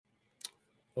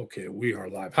Okay, we are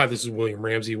live. Hi, this is William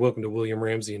Ramsey. Welcome to William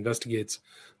Ramsey Investigates.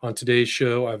 On today's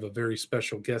show, I have a very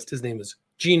special guest. His name is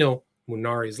Geno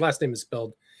Munari. His last name is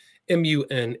spelled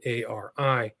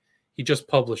Munari. He just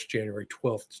published January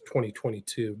 12th,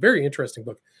 2022. Very interesting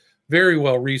book, very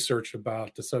well researched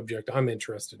about the subject I'm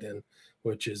interested in,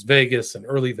 which is Vegas and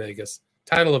early Vegas.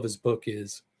 Title of his book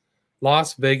is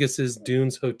Las Vegas's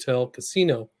Dunes Hotel,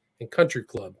 Casino, and Country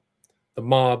Club: The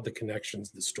Mob, the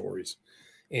Connections, the Stories.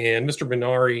 And Mr.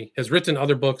 Munari has written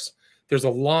other books. There's a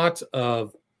lot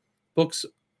of books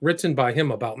written by him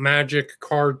about magic,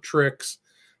 card tricks.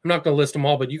 I'm not going to list them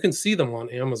all, but you can see them on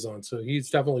Amazon. So he's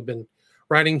definitely been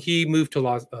writing. He moved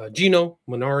to Geno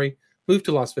Munari moved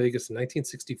to Las Vegas in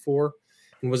 1964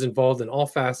 and was involved in all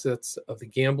facets of the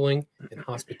gambling and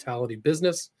hospitality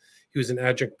business. He was an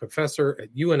adjunct professor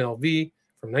at UNLV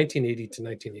from 1980 to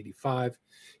 1985. He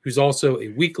was also a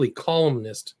weekly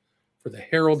columnist for the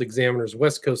Herald Examiner's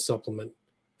West Coast supplement,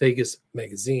 Vegas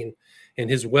Magazine.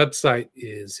 And his website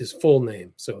is his full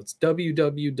name. So it's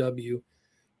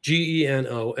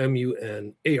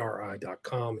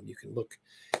www.genomunari.com. And you can look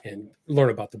and learn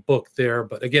about the book there.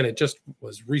 But again, it just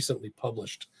was recently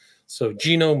published. So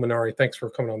Geno Munari, thanks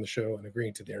for coming on the show and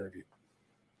agreeing to the interview.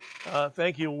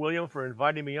 Thank you, William, for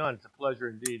inviting me on. It's a pleasure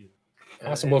indeed.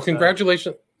 Awesome. Well,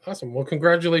 congratulations. Awesome. Well,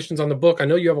 congratulations on the book. I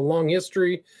know you have a long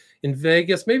history in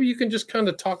Vegas. Maybe you can just kind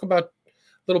of talk about a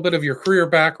little bit of your career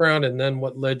background and then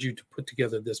what led you to put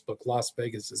together this book, Las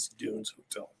Vegas's Dunes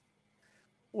Hotel.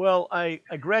 Well, I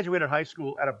graduated high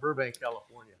school out of Burbank,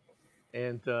 California,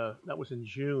 and that was in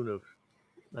June of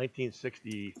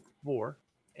 1964.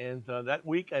 And that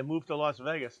week, I moved to Las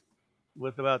Vegas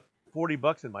with about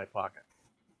 $40 in my pocket.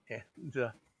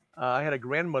 And I had a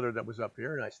grandmother that was up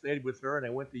here, and I stayed with her, and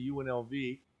I went to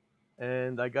UNLV,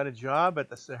 and I got a job at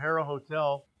the Sahara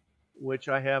Hotel, which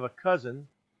I have a cousin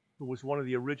who was one of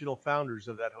the original founders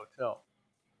of that hotel.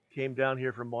 Came down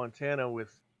here from Montana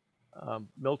with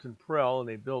Milton Prell, and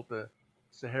they built the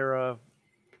Sahara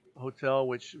Hotel,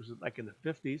 which was like in the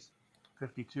 50s,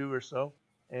 52 or so.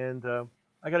 And I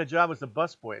got a job as a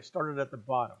busboy. I started at the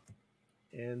bottom.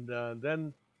 And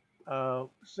then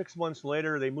 6 months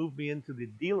later, they moved me into the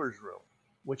dealer's room,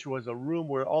 which was a room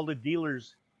where all the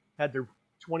dealers had their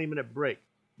 20-minute break.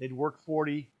 They'd work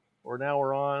 40 or an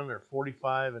hour on, or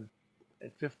 45 and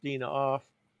 15 off,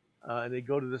 and they'd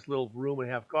go to this little room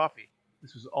and have coffee.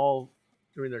 This was all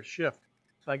during their shift.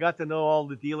 So I got to know all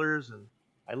the dealers, and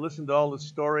I listened to all the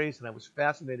stories, and I was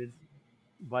fascinated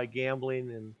by gambling,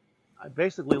 and I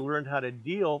basically learned how to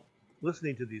deal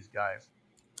listening to these guys.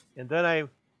 And then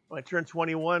when I turned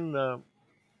 21,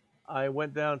 I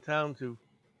went downtown to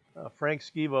Frank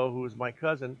Schivo, who was my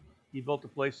cousin. He built a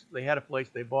place. They had a place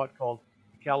they bought called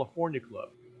California Club,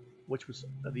 which was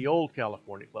the old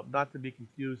California Club, not to be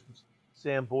confused with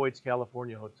Sam Boyd's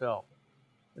California Hotel.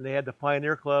 And they had the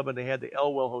Pioneer Club, and they had the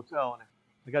Elwell Hotel. And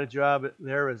I got a job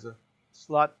there as a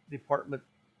slot department,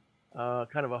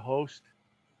 kind of a host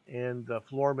and a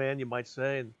floor man, you might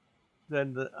say. And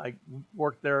then I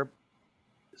worked there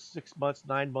 6 months,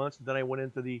 9 months, and then I went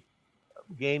into the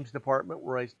games department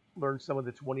where I learned some of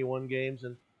the 21 games,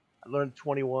 and I learned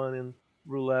 21 and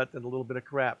roulette and a little bit of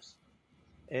craps.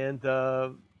 And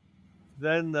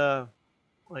then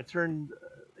when I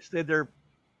stayed there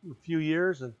a few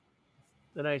years, and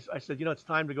then I said, it's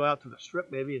time to go out to the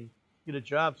Strip maybe and get a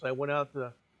job. So I went out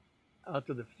to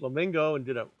the Flamingo and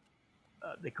did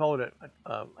they call it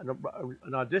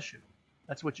an audition.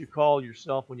 That's what you call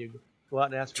yourself when you go out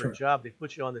and ask for a job. They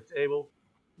put you on the table,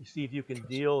 you see if you can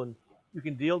deal, and you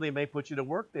can deal. They may put you to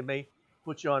work. They may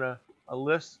put you on a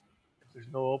list if there's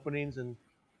no openings and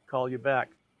call you back.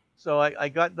 So I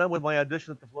got done with my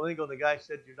audition at the Flamingo, and the guy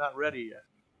said, "You're not ready yet."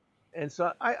 And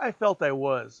so I felt I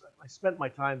was. I spent my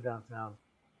time downtown,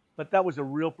 but that was a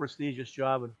real prestigious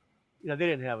job, and they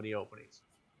didn't have any openings.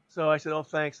 So I said, "Oh,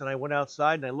 thanks," and I went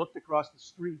outside and I looked across the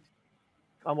street,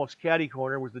 almost catty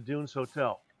corner was the Dunes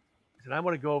Hotel. I said, "I'm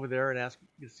going to go over there and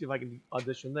see if I can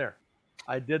audition there."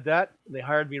 I did that, and they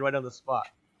hired me right on the spot.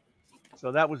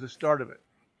 So that was the start of it.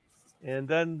 And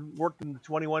then worked in the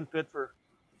 21 pit for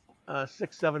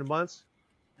 6-7 months,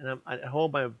 and I'm at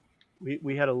home.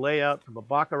 We had a layout from a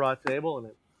baccarat table,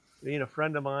 and me and a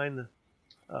friend of mine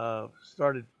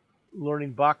started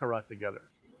learning baccarat together,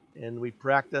 and we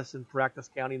practiced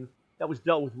counting. That was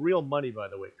dealt with real money, by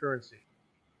the way, currency.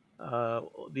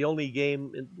 The only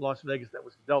game in Las Vegas that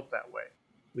was dealt that way.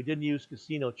 We didn't use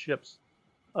casino chips,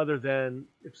 other than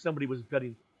if somebody was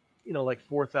betting, like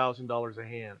 $4,000 a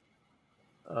hand.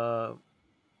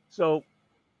 So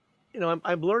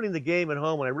I'm learning the game at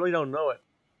home, and I really don't know it.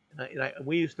 And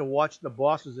we used to watch the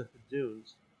bosses at the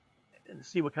Dunes, and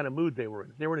see what kind of mood they were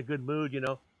in. If they were in a good mood,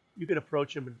 you could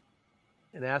approach them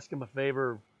and ask them a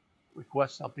favor,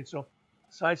 request something. So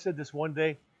I said this one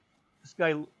day, this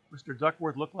guy, Mr.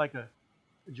 Duckworth,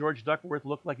 George Duckworth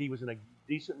looked like he was in a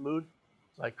decent mood.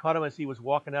 So I caught him as he was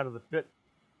walking out of the pit.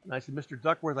 And I said, Mr.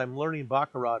 Duckworth, I'm learning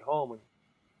Baccarat at home, and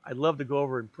I'd love to go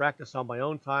over and practice on my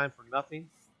own time for nothing.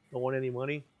 Don't want any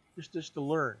money, just to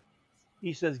learn.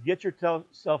 He says, get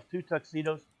yourself 2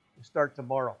 tuxedos and start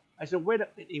tomorrow. I said, wait a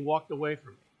minute. He walked away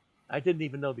from me. I didn't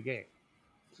even know the game.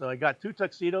 So I got 2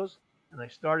 tuxedos, and I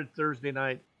started Thursday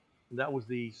night, and that was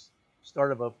the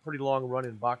start of a pretty long run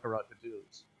in Baccarat to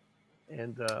dudes.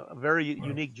 And a very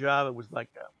unique job. It was like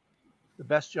the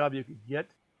best job you could get.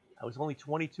 I was only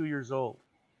 22 years old,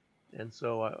 and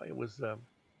so it was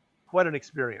quite an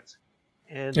experience.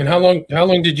 And how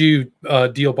long did you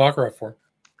deal Baccarat for?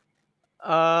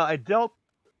 I dealt,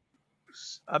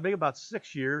 I think, about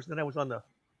 6 years. Then I was on the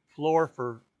floor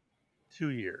for 2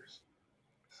 years.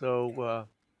 So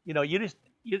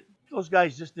those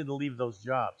guys just didn't leave those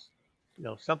jobs.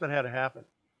 Something had to happen.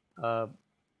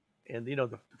 And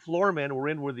the floor men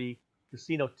were the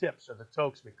casino tips, or the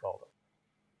tokes we called them.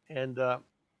 And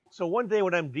so one day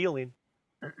when I'm dealing,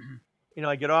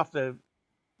 I get off the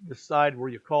side where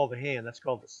you call the hand. That's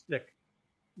called the stick.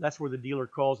 That's where the dealer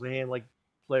calls the hand, like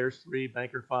players 3,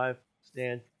 banker 5,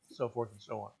 stand, so forth and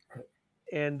so on.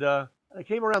 And I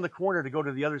came around the corner to go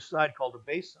to the other side, called the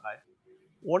base side.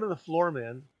 One of the floor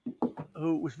men,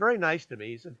 who was very nice to me,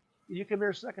 he said, "Can you come here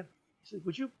a second?" He said,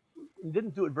 "Would you?" He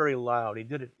didn't do it very loud. He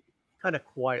did it kind of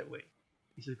quietly.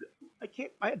 He said,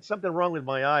 I had something wrong with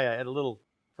my eye. I had a little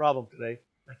problem today.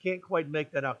 I can't quite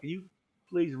make that out. Can you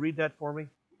please read that for me?"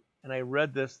 And I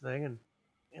read this thing, and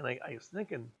I was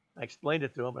thinking, I explained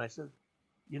it to him, and I said,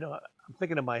 I'm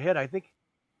thinking in my head, I think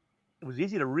it was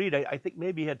easy to read. I think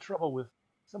maybe he had trouble with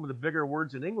some of the bigger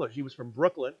words in English. He was from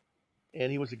Brooklyn,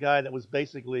 and he was a guy that was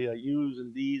basically a yous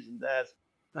and these and that's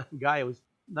guy. He was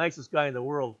the nicest guy in the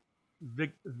world,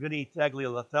 Vinny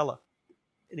Tagliatella.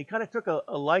 And he kind of took a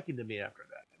liking to me after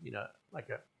that, like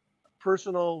a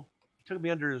personal, he took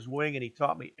me under his wing, and he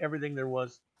taught me everything there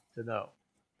was to know.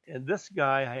 And this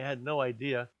guy, I had no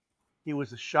idea. He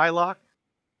was a Shylock.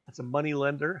 That's a money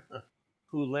lender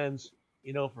who lends,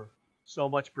 for so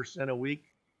much percent a week.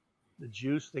 The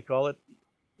juice, they call it.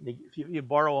 If you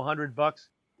borrow $100,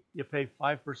 you pay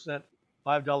 5%,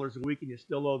 $5 a week, and you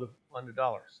still owe the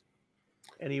 $100.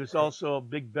 And he was also a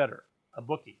big bettor, a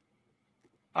bookie.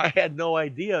 I had no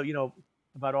idea,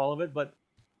 about all of it, but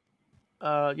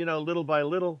little by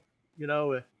little,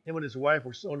 him and his wife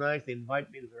were so nice. They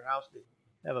invite me to their house to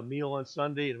have a meal on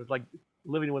Sunday. And it was like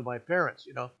living with my parents.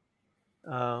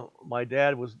 My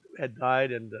dad had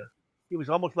died, and he was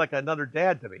almost like another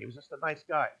dad to me. He was just a nice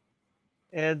guy.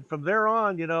 And from there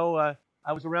on,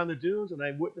 I was around the dunes, and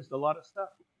I witnessed a lot of stuff.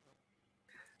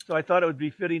 So I thought it would be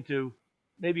fitting to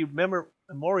maybe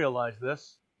memorialize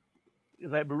this,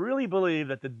 because I really believe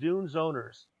that the dunes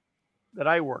owners that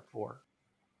I work for,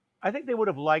 I think they would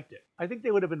have liked it. I think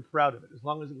they would have been proud of it, as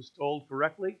long as it was told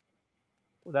correctly,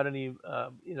 without any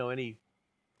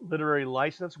literary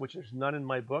license, which there's none in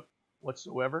my book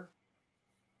whatsoever.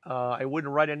 I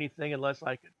wouldn't write anything unless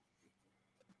I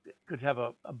could have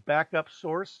a backup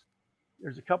source.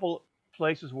 There's a couple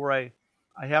places where I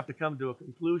have to come to a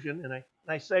conclusion, and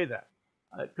I say that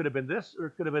it could have been this or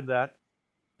it could have been that,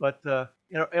 but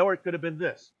or it could have been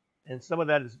this, and some of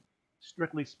that is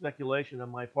strictly speculation on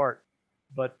my part.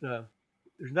 But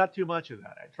there's not too much of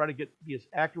that. I try to be as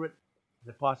accurate as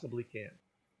I possibly can.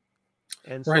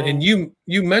 And right, and you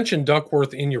mentioned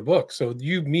Duckworth in your book, so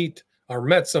you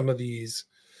met some of these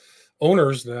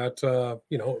owners that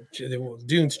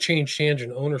dunes changed hands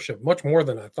in ownership much more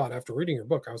than I thought. After reading your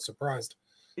book, I was surprised.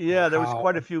 Yeah, there was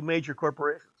quite a few major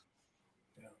corporations.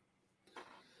 Yeah.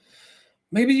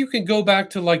 Maybe you can go back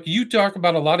to, you talk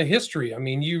about a lot of history. I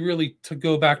mean, you really to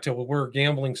go back to where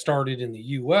gambling started in the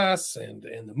U.S. and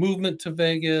the movement to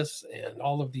Vegas and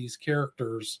all of these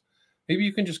characters. Maybe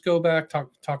you can just go back,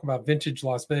 talk about vintage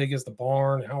Las Vegas, the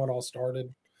barn, how it all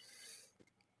started.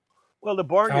 Well, the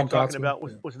barn you're talking about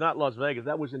was not Las Vegas.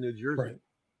 That was in New Jersey.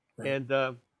 Right. And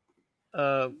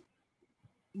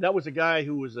that was a guy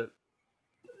who was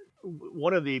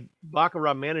one of the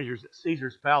baccarat managers at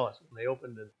Caesar's Palace when they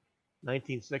opened in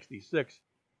 1966.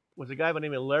 Was a guy by the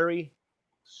name of Larry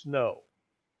Snow.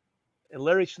 And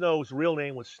Larry Snow's real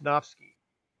name was Snofsky,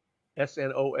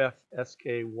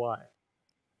 Snofsky.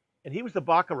 And he was the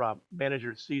baccarat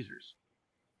manager at Caesar's.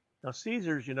 Now,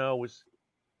 Caesar's, was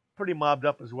pretty mobbed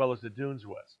up as well as the Dunes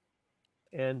was.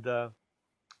 And from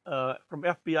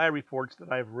FBI reports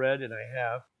that I've read and I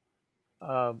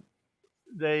have,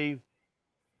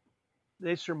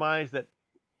 they surmised that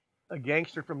a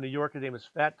gangster from New York, his name was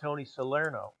Fat Tony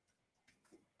Salerno,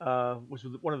 was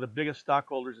one of the biggest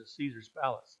stockholders in Caesar's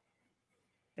Palace.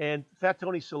 And Fat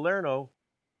Tony Salerno,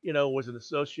 was an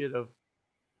associate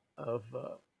of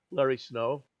Larry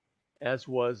Snow, as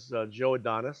was Joe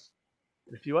Adonis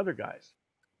and a few other guys.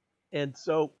 And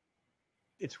so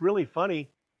it's really funny.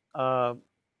 Uh,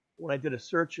 when I did a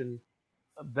search and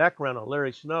a background on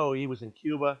Larry Snow, he was in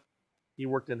Cuba, he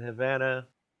worked in Havana,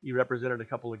 he represented a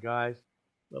couple of guys.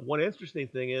 But one interesting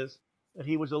thing is that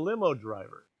he was a limo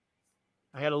driver.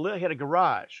 I had a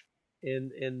garage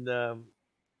in in um,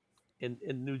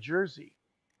 in New Jersey,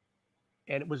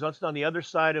 and it was just on the other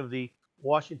side of the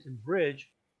Washington Bridge,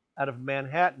 out of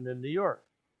Manhattan in New York.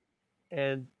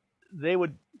 And they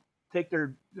would take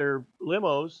their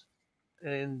limos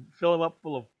and fill them up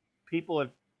full of people and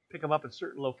pick them up at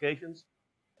certain locations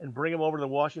and bring them over to the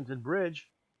Washington Bridge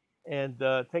and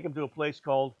take them to a place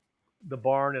called the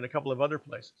Barn and a couple of other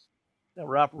places that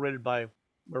were operated by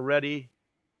Moretti,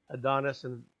 Adonis,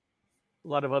 and a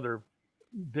lot of other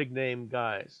big name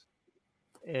guys.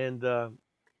 And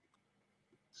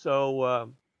so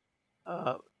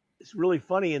uh, it's really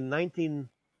funny. In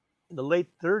the late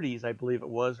 30s, I believe it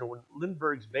was, or when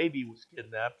Lindbergh's baby was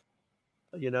kidnapped,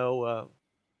 you know,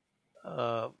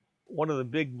 one of the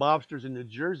big mobsters in New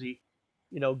Jersey,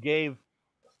 gave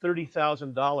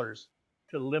 $30,000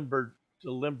 to Lindbergh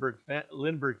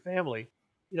family,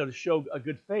 to show a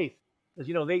good faith,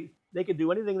 because they could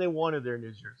do anything they wanted there in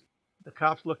New Jersey. The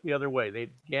cops looked the other way. They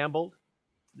gambled.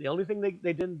 The only thing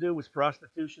they didn't do was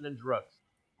prostitution and drugs,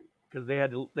 because they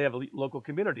have a local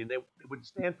community and they wouldn't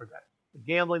stand for that. The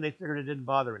gambling, they figured it didn't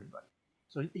bother anybody.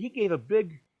 So he gave a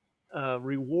big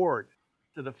reward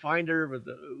to the finder of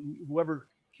whoever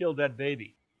killed that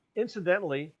baby.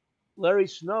 Incidentally, Larry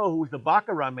Snow, who was the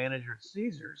baccarat manager at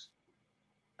Caesars,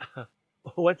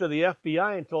 went to the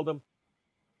FBI and told them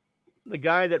the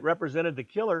guy that represented the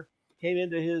killer came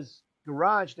into his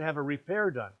garage to have a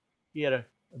repair done. He had a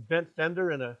bent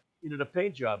fender and a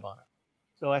paint job on it.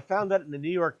 So I found that in the New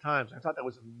York Times. I thought that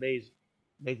was amazing,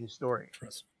 amazing story.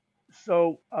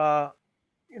 So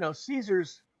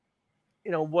Caesars,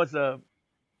 was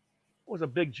a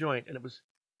big joint, and it was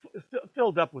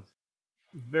filled up with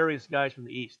various guys from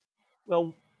the East.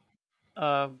 Well,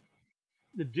 uh,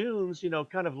 the Dunes,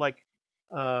 kind of like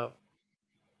uh,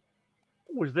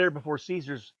 was there before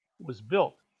Caesars was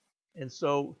built, and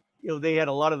so they had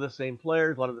a lot of the same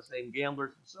players, a lot of the same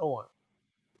gamblers, and so on.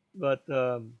 But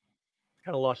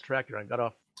kind of lost track here. I got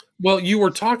off. Well, you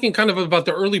were talking kind of about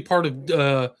the early part of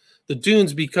the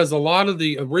Dunes, because a lot of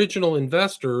the original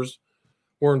investors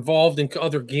were involved in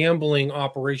other gambling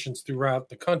operations throughout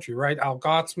the country, right? Al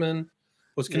Gottsman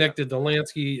was connected to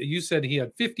Lansky. You said he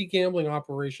had 50 gambling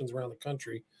operations around the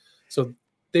country. So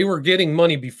they were getting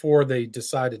money before they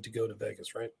decided to go to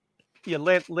Vegas, right? Yeah,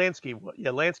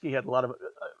 Lansky had a lot of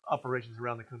operations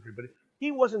around the country, but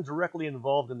he wasn't directly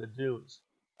involved in the Dunes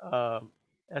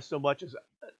as so much as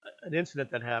an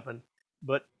incident that happened.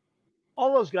 But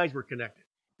all those guys were connected.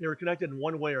 They were connected in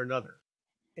one way or another.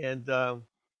 And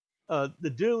the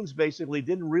Dunes basically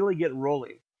didn't really get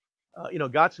rolling.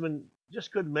 Gottsman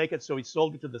just couldn't make it, so he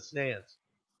sold it to the Sands.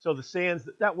 So the Sands,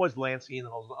 that was Lansky and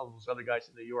all those other guys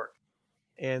in New York.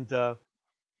 And the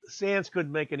Sands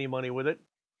couldn't make any money with it,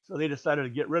 so they decided to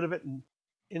get rid of it. And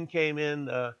in came in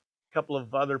a couple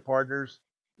of other partners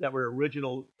that were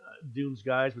original Dunes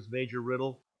guys, was Major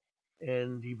Riddle,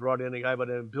 and he brought in a guy by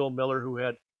the name of Bill Miller, who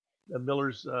had the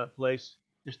Miller's place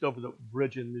just over the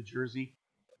bridge in New Jersey.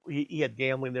 He had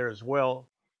gambling there as well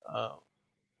uh,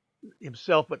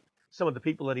 himself, but some of the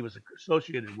people that he was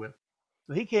associated with.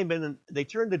 So he came in and they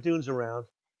turned the Dunes around,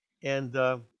 and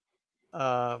uh,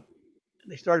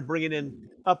 they started bringing in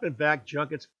up and back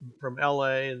junkets from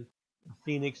L.A. and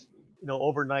Phoenix.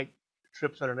 Overnight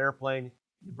trips on an airplane.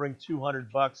 You bring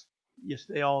 $200, you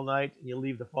stay all night, and you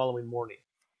leave the following morning.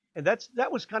 And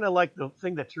that was kind of like the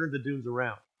thing that turned the Dunes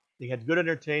around. They had good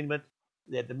entertainment.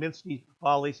 They had the Minsky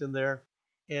Follies in there,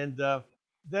 and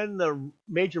then the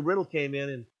Major Riddle came in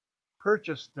and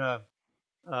purchased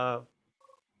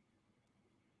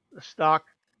stock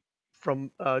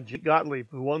from Gottlieb,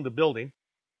 who owned the building,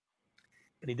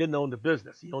 and he didn't own the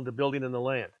business. He owned the building and the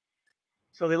land.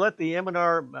 So they let the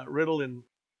M&R Riddle and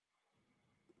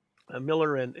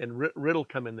Miller and Riddle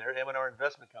come in there, M&R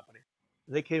Investment Company.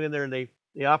 They came in there and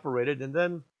they operated, and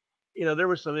then there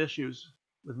were some issues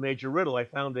with Major Riddle. I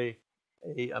found a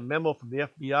memo from the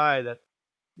FBI that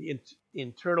the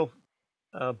internal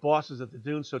bosses at the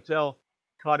Dunes Hotel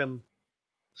caught him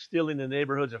stealing in the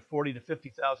neighborhoods of $40,000 to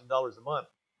 $50,000 a month.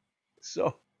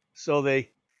 So they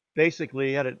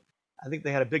basically I think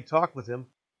they had a big talk with him,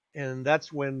 and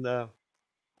that's when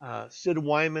Sid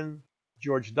Wyman,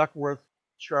 George Duckworth,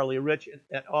 Charlie Rich,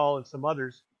 et al., and some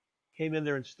others came in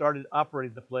there and started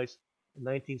operating the place in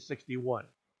 1961.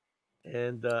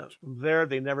 And from there,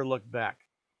 they never looked back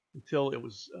until it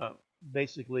was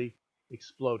basically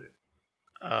exploded,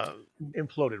 uh,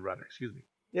 imploded rather. Excuse me.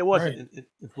 It wasn't Right.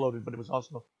 imploded, but it was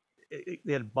also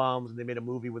they had bombs and they made a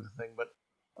movie with the thing. But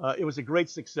it was a great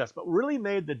success. But really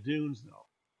made the Dunes though.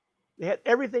 They had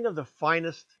everything of the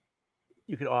finest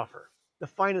you could offer. The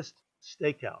finest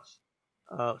steakhouse,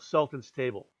 Sultan's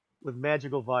Table, with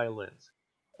magical violins.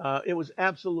 It was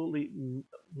absolutely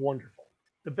wonderful.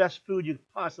 The best food you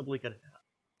possibly could have.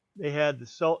 They had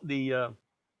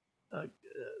uh,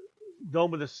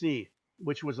 Dome of the Sea,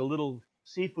 which was a little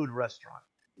seafood restaurant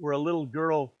where a little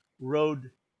girl rode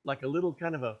like a little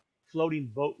kind of a floating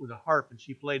boat with a harp, and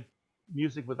she played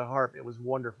music with a harp. It was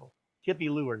wonderful. Kippy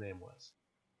Lou, her name was.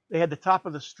 They had the top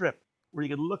of the strip where you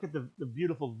could look at the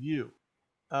beautiful view.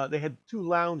 They had two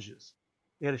lounges.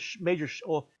 They had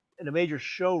and a major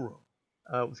showroom.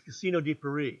 It was Casino de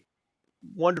Paris.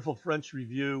 Wonderful French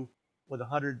Revue with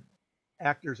 100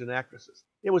 actors and actresses.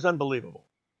 It was unbelievable,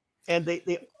 and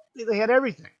they had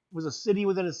everything. It was a city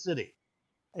within a city,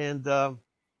 and It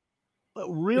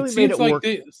really made seems it like work.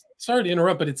 they, sorry to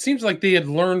interrupt, but it seems like they had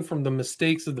learned from the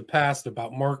mistakes of the past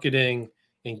about marketing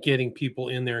and getting people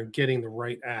in there and getting the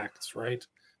right acts, right?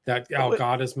 That Al It,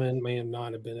 Gottesman may have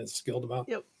not have been as skilled about.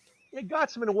 you know,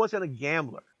 Gottsman wasn't a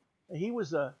gambler. He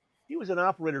was an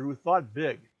operator who thought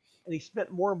big, and he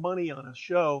spent more money on a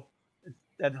show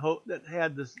that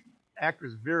had this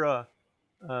actress uh,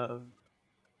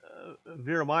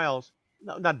 Vera Miles.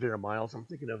 No, not Vera Miles. I'm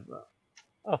thinking of.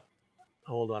 Oh,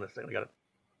 hold on a second. I got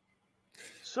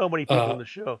so many people Uh, in the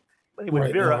show. But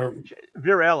anyway, right now,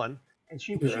 Vera Ellen, and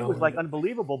she was like Alan,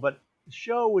 unbelievable. But the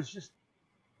show was just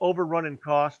overrun in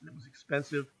cost, and it was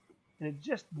expensive, and it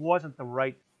just wasn't the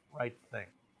right thing.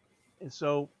 And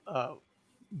so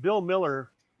Bill Miller,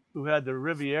 who had the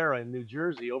Riviera in New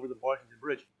Jersey over the Washington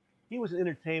Bridge, he was an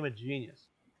entertainment genius.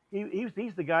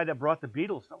 He's the guy that brought the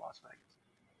Beatles to Las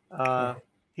Vegas. wow.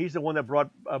 He's the one that brought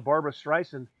Barbara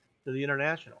Streisand to the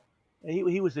International. And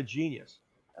he was a genius.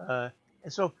 Uh,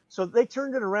 and so they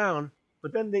turned it around,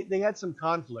 but then they had some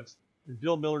conflicts, and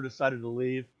Bill Miller decided to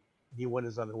leave, and he went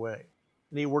his other way.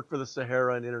 And he worked for the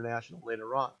Sahara and International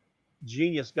later on.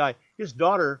 Genius guy. His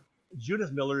daughter,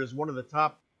 Judith Miller, is one of the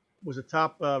top was a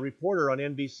top reporter on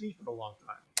NBC for a long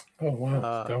time, Oh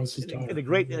wow, that was his and daughter.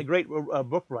 a great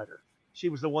book writer. She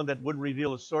was the one that wouldn't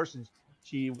reveal a source, and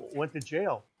she went to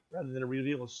jail rather than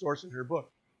reveal a source in her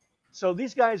book. So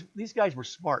these guys were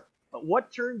smart. But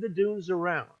what turned the Dunes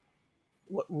around?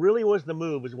 What really was the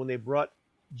move was when they brought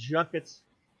junkets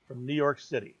from New York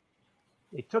City.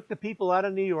 They took the people out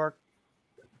of New York,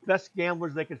 best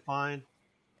gamblers they could find,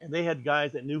 and they had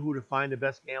guys that knew who to find the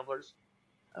best gamblers.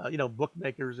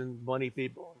 Bookmakers and money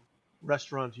people,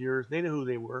 restaurateurs. They knew who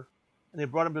they were, and they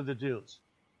brought them to the Dunes.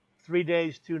 3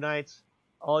 days, 2 nights,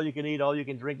 all you can eat, all you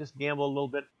can drink. Just gamble a little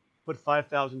bit, put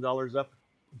 $5,000 up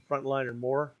in front line or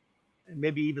more, and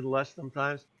maybe even less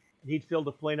sometimes. And he'd fill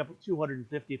the plane up with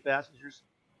 250 passengers.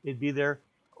 They'd be there.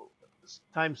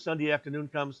 Time Sunday afternoon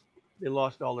comes, they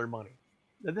lost all their money.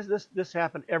 Now this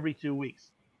happened every 2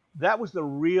 weeks. That was the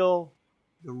real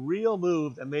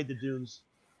move that made the Dunes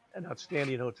an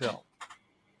outstanding hotel.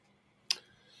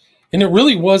 And it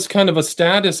really was kind of a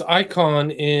status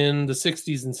icon in the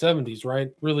 60s and 70s,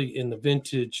 right? Really in the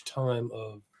vintage time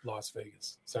of Las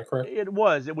Vegas. Is that correct? It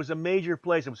was. It was a major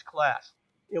place. It was class.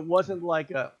 It wasn't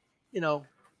like a, you know,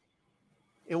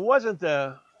 it wasn't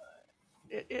a.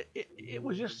 It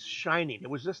was just shining. It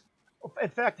was just. In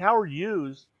fact, Howard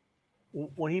Hughes,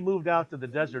 when he moved out to the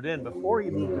Desert Inn, before he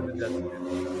moved to the Desert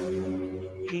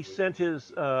Inn, he sent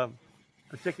his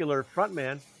particular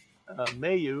frontman,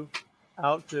 Mayu,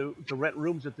 out to rent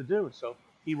rooms at the Dunes. So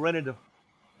he rented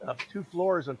 2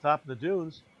 floors on top of the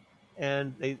Dunes,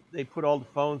 and they put all the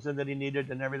phones in that he needed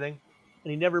and everything,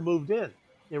 and he never moved in.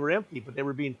 They were empty, but they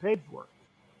were being paid for.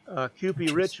 QP Rich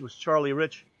Interesting. was Charlie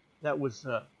Rich. That was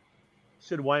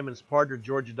Sid Wyman's partner,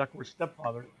 George Duckworth's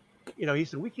stepfather. He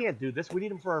said, "We can't do this. We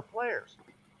need him for our players."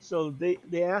 So they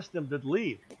asked him to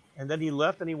leave, and then he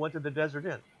left and he went to the Desert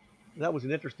Inn. That was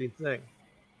an interesting thing.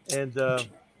 And the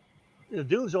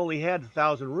Dunes only had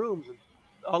 1,000 rooms, and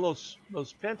all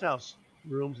those penthouse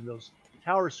rooms and those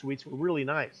tower suites were really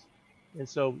nice. And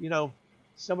so,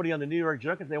 somebody on the New York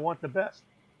junket, they want the best,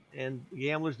 and the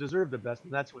gamblers deserve the best,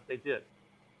 and that's what they did.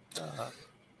 Uh,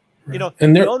 Right.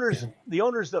 And there, the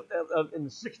owners in the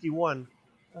 '61,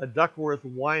 Duckworth,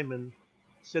 Wyman,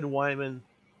 Sid Wyman,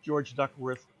 George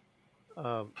Duckworth,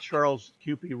 Charles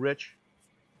QP Rich,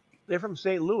 they're from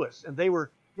St. Louis, and they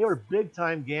were big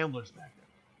time gamblers back then,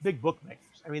 big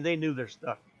bookmakers. I mean, they knew their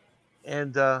stuff.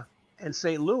 And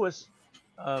St. Louis,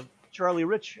 uh, Charlie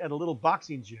Rich had a little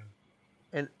boxing gym,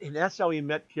 and that's how he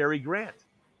met Cary Grant.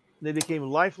 And they became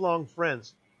lifelong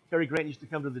friends. Cary Grant used to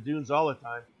come to the dunes all the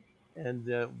time,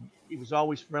 and he was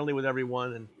always friendly with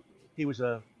everyone. And he was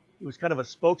a he was kind of a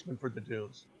spokesman for the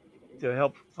dunes to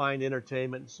help find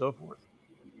entertainment and so forth.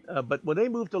 But when they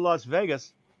moved to Las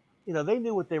Vegas, they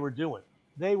knew what they were doing.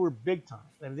 They were big time,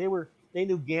 and they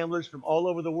knew gamblers from all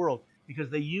over the world because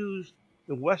they used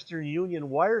the Western Union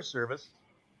wire service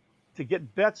to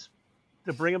get bets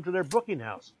to bring them to their booking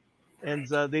house, and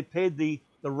they paid the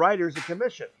writers a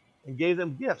commission and gave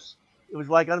them gifts. It was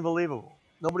like unbelievable.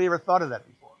 Nobody ever thought of that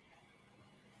before.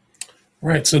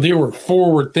 Right. So they were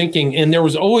forward thinking, and there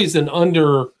was always an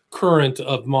undercurrent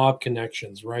of mob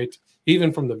connections, right?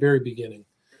 Even from the very beginning.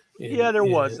 Yeah, there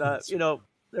was.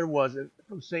 There was.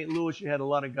 From St. Louis, you had a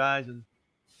lot of guys, and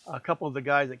a couple of the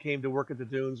guys that came to work at the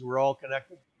dunes were all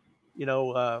connected. You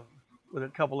know, with a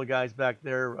couple of guys back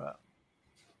there,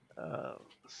 uh,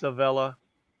 Savella,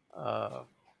 uh,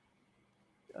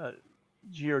 uh,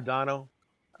 Giordano,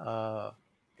 uh,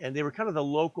 and they were kind of the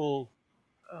local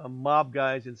mob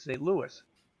guys in St. Louis.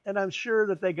 And I'm sure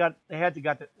that they had to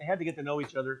get to know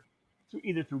each other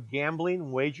either through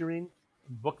gambling, wagering,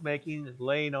 bookmaking, and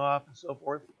laying off and so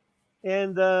forth.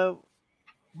 And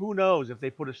who knows if they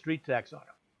put a street tax on them?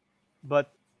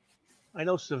 But I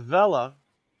know Savella,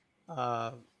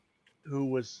 uh, who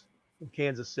was from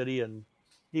Kansas City, and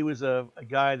he was a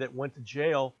guy that went to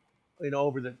jail,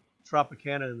 over the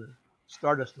Tropicana and the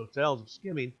Stardust hotels of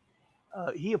skimming.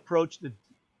 He approached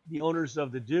the owners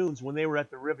of the dunes when they were at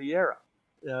the Riviera.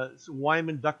 So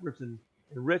Wyman, Duckworth, and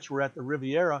Rich were at the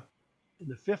Riviera in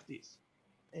the 50s.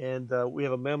 And we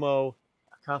have a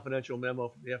confidential memo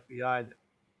from the FBI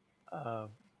that uh,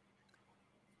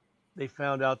 they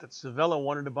found out that Savella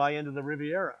wanted to buy into the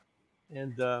Riviera.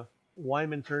 And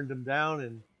Wyman turned him down,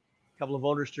 and a couple of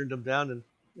owners turned him down, and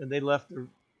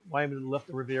Wyman left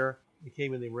the Riviera. They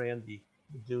came and they ran the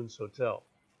Dunes Hotel.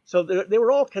 So they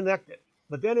were all connected.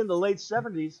 But then in the late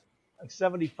 70s, like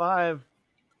 75,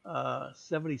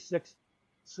 76,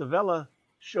 Savella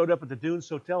showed up at the Dunes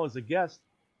Hotel as a guest,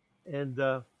 and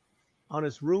on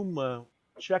his room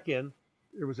check-in,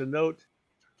 there was a note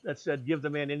that said, "Give the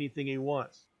man anything he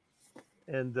wants."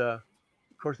 And of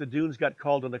course, the Dunes got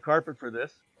called on the carpet for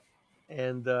this.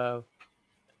 And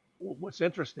what's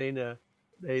interesting,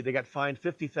 they got fined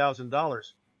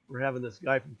 $50,000 for having this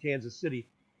guy from Kansas City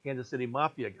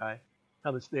Mafia guy,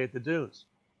 come and stay at the Dunes.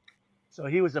 So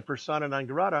he was a persona non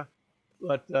grata,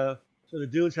 but so the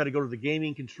Dunes had to go to the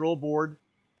Gaming Control Board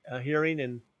hearing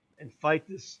and fight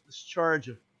this charge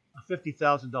of a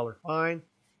 $50,000 fine,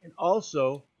 and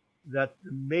also that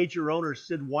the major owner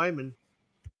Sid Wyman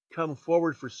come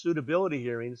forward for suitability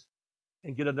hearings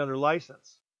and get another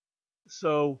license.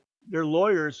 So their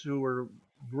lawyers, who were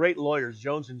great lawyers,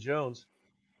 Jones and Jones,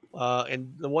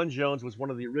 and the one Jones was one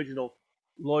of the original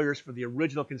lawyers for the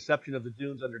original conception of the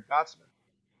Dunes under Gottsman,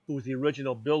 who was the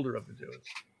original builder of the Dunes.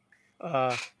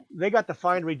 Uh, they got the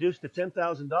fine reduced to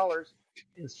 $10,000,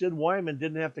 and Sid Wyman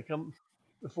didn't have to come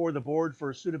before the board for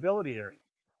a suitability hearing.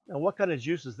 Now, what kind of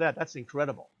juice is that? That's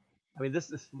incredible. I mean,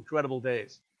 this is incredible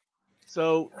days.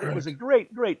 So it was Right. a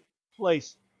great, great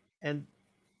place, and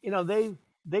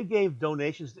they gave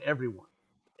donations to everyone.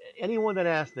 Anyone that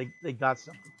asked, they got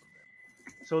something from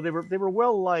them. So they were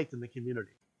well liked in the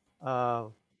community. Uh,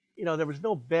 there was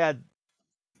no bad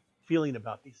feeling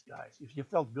about these guys. If you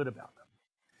felt good about them,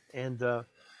 and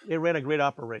they ran a great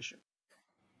operation.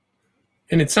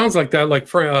 And it sounds like that, like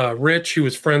Rich, who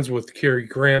was friends with Cary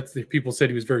Grant, the people said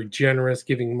he was very generous,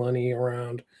 giving money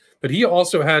around. But he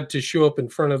also had to show up in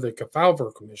front of the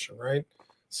Kefauver Commission, right?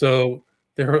 So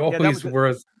there Yeah, that always was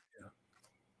was.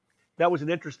 that was an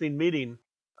interesting meeting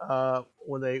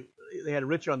when they had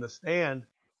Rich on the stand,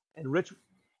 and Rich,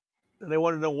 they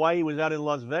wanted to know why he was out in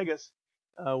Las Vegas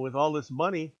with all this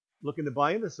money looking to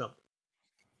buy into something,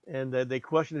 and they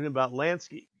questioned him about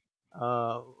Lansky,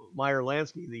 uh, Meyer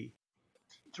Lansky, the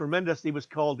tremendous. He was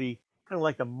called the kind of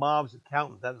like the mob's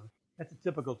accountant. That's a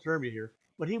typical term you hear.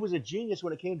 But he was a genius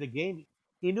when it came to gaming.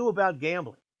 He knew about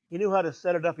gambling. He knew how to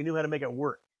set it up. He knew how to make it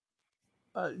work.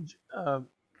 Uh, uh,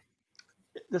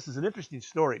 this is an interesting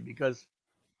story because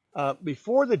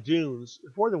before the Dunes,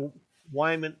 before the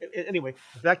Wyman, anyway,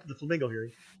 back to the Flamingo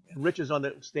hearing, and Rich is on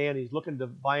the stand. He's looking to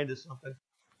buy into something,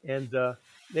 and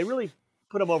they really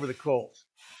put him over the coals,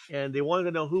 and they wanted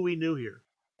to know who he knew here,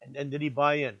 and did he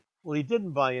buy in? Well, he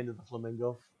didn't buy into the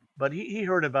Flamingo, but he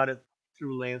heard about it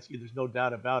through Lansky. There's no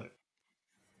doubt about it.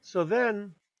 So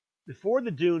then before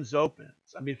the Dunes opened,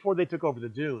 I mean, before they took over the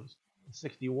Dunes in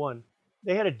 '61,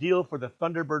 they had a deal for the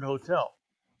Thunderbird Hotel,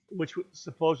 which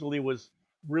supposedly was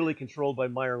really controlled by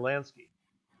Meyer Lansky.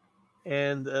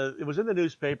 And it was in the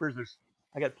newspapers.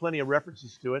 I got plenty of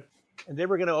references to it. And they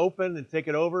were going to open and take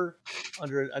it over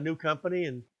under a new company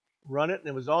and run it. And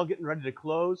it was all getting ready to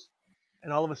close.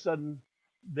 And all of a sudden,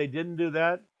 they didn't do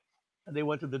that. And they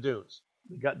went to the Dunes.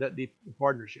 They got that the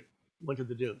partnership, went to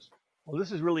the Dunes. Well,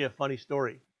 this is really a funny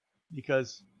story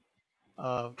because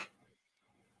after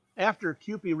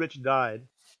QP Rich died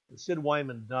and Sid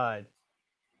Wyman died,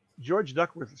 George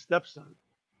Duckworth's stepson,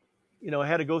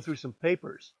 had to go through some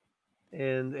papers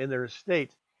and in their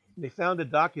estate. They found a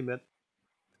document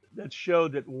that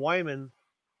showed that Wyman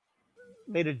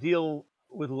made a deal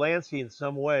with Lansky in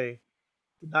some way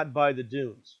to not buy the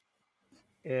Dunes.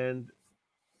 And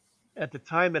at the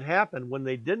time it happened, when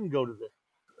they didn't go to the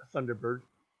Thunderbird,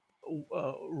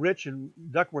 Rich and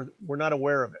Duckworth were not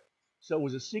aware of it. So it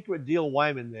was a secret deal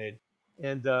Wyman made.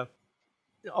 And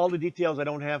all the details I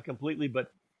don't have completely,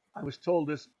 but I was told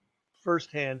this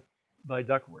firsthand by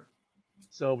Duckworth.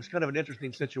 So it was kind of an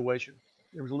interesting situation.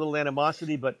 There was a little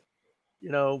animosity, but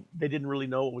they didn't really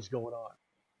know what was going on.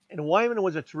 And Wyman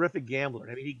was a terrific gambler.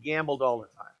 I mean, he gambled all the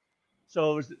time.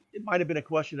 So it might have been a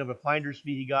question of a finder's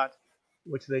fee he got,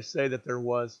 which they say that there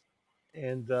was,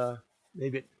 and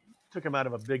maybe it took him out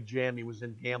of a big jam. He was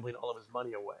in gambling all of his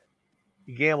money away.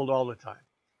 He gambled all the time.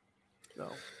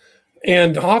 So.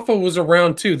 And Hoffa was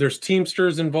around too. There's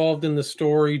Teamsters involved in the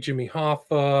story, Jimmy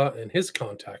Hoffa and his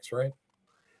contacts, right?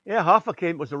 Yeah,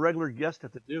 Hoffa was a regular guest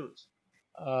at the Dunes.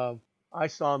 I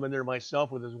saw him in there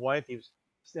myself with his wife. He was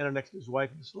standing next to his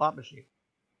wife in the slot machine.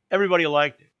 Everybody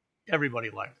liked it. Everybody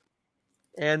liked it.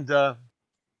 And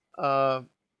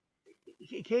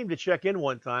he came to check in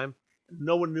one time.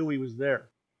 No one knew he was there.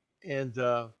 And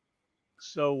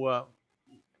so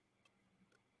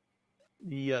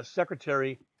the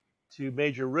secretary to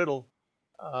Major Riddle,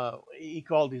 Hoffa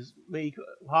called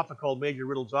Major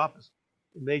Riddle's office.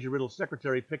 And Major Riddle's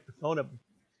secretary picked the phone up.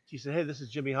 She said, "Hey, this is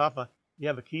Jimmy Hoffa. You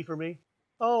have a key for me?"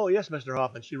 "Oh, yes, Mr.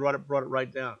 Hoffa." And she brought it right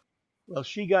down. Well,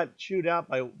 she got chewed out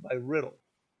by Riddle.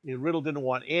 Riddle didn't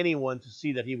want anyone to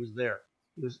see that he was there.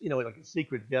 He was, like a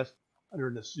secret guest under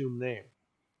an assumed name.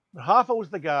 But Hoffa was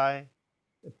the guy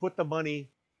that put the money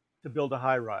to build a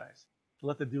high-rise, to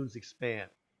let the Dunes expand.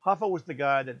 Hoffa was the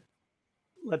guy that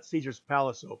let Caesar's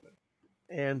Palace open.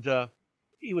 And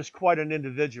he was quite an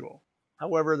individual.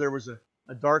 However, there was a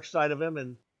dark side of him,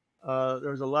 and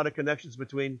there was a lot of connections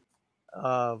between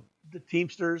the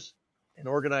Teamsters and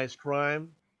organized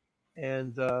crime.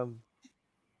 And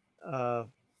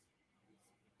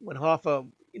when Hoffa,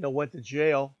 went to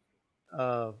jail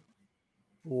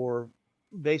for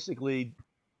basically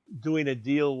doing a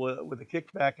deal with a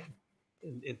kickback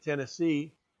in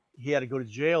Tennessee, he had to go to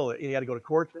jail. He had to go to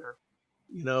court there.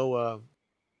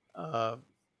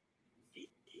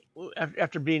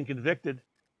 After being convicted,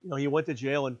 he went to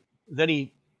jail, and then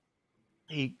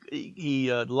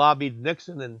he lobbied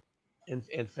Nixon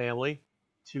and family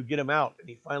to get him out, and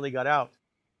he finally got out.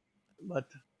 But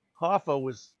Hoffa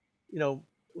was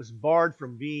barred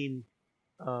from being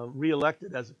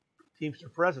reelected as a Teamster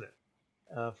president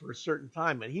for a certain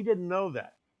time, and he didn't know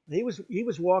that. And he was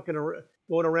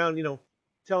going around,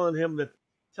 telling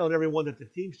everyone that the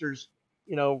Teamsters,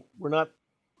 were not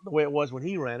the way it was when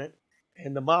he ran it,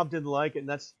 and the mob didn't like it, and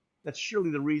that's surely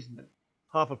the reason that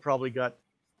Hoffa probably got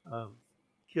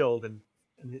killed and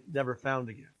never found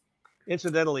again.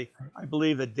 Incidentally, I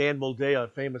believe that Dan Moldea, a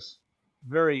famous,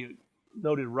 very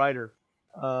noted writer,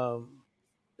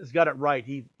 has got it right.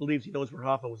 He believes he knows where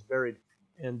Hoffa was buried,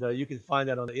 and you can find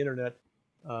that on the internet.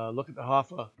 Look at the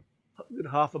Hoffa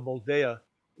Moldea.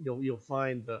 You'll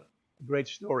find a great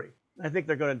story. I think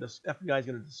FBI is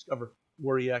going to discover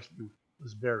where he actually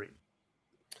was buried.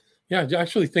 Yeah, I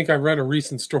actually think I read a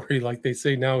recent story. Like they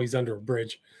say now he's under a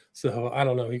bridge, so I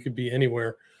don't know. He could be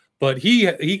anywhere, but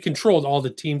he controlled all the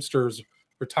Teamsters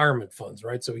retirement funds,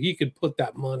 right? So he could put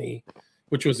that money,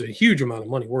 which was a huge amount of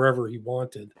money, wherever he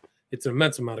wanted. It's an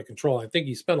immense amount of control. I think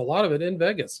he spent a lot of it in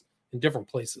Vegas, in different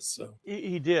places. So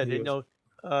he did.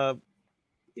 I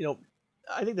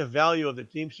think the value of the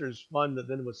Teamsters fund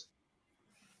then was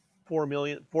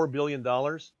 $4 billion.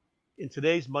 In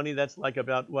today's money, that's like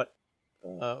about what,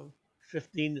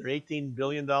 15 or 18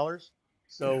 billion dollars.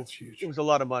 So it was a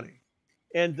lot of money.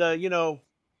 And a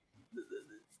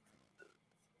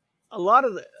lot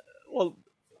of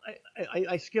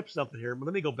I skipped something here, but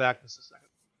let me go back just a second.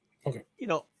 Okay.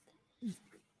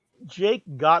 Jake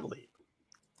Gottlieb,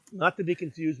 not to be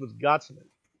confused with Gottsman.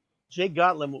 Jake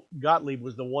Gottlieb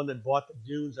was the one that bought the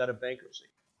Dunes out of bankruptcy.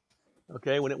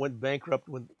 Okay, when it went bankrupt,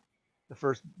 when the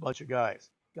first bunch of guys,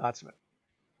 Gottsman.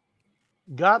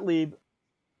 Gottlieb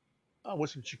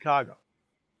was from Chicago.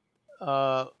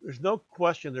 There's no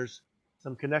question there's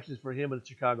some connections for him in the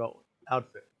Chicago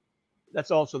outfit. That's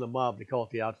also the mob. They call it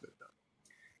the outfit,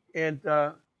 though. And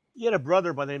he had a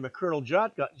brother by the name of Colonel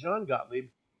John Gottlieb,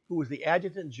 who was the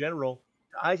adjutant general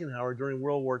to Eisenhower during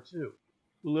World War II,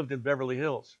 who lived in Beverly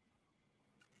Hills.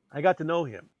 I got to know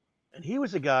him. And he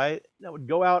was a guy that would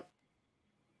go out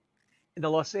in the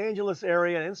Los Angeles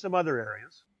area and some other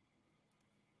areas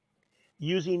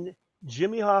using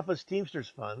Jimmy Hoffa's Teamsters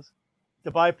funds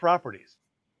to buy properties,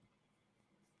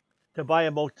 to buy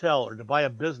a motel or to buy a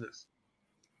business.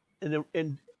 And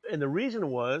the reason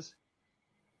was,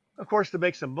 of course, to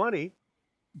make some money,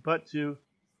 but to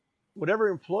whatever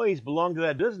employees belonged to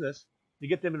that business to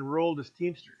get them enrolled as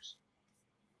Teamsters.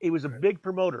 He was a big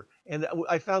promoter. And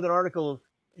I found an article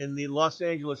in the Los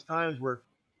Angeles Times where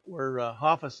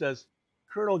Hoffa says,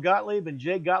 Colonel Gottlieb and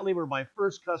Jay Gottlieb were my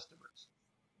first customers.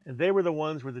 And they were the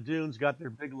ones where the Dunes got their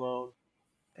big loan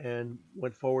and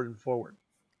went forward and forward.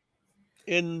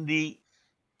 In the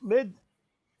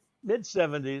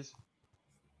mid-70s,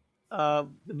 the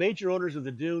major owners of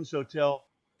the Dunes Hotel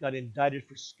got indicted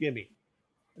for skimming.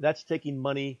 That's taking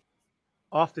money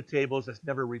off the tables that's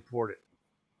never reported.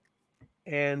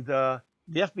 And the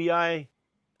FBI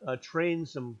trained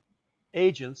some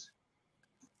agents,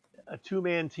 a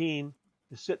two-man team,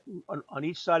 to sit on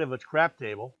each side of a crap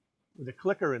table with a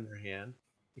clicker in their hand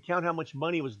to count how much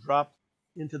money was dropped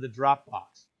into the drop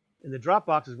box. And the drop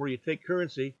box is where you take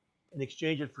currency and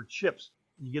exchange it for chips.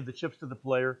 You give the chips to the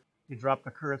player, you drop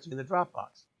the currency in the drop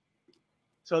box.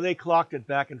 So they clocked it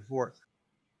back and forth.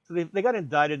 So they got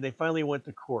indicted, and they finally went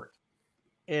to court.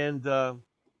 And the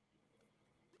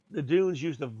Dunes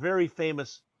used a very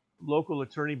famous local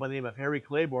attorney by the name of Harry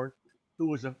Claiborne, who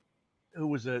was a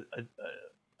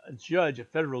judge, a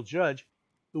federal judge,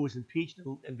 who was impeached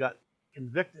and got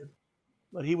convicted.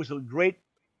 But he was a great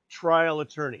trial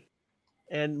attorney.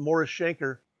 And Morris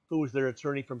Schenker, who was their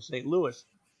attorney from St. Louis,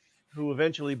 who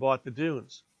eventually bought the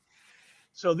Dunes.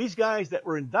 So these guys that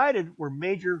were indicted were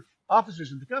major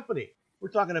officers in the company. We're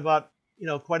talking about,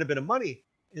 quite a bit of money.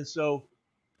 And so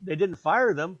they didn't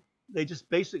fire them. They just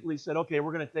basically said, okay,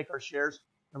 we're going to take our shares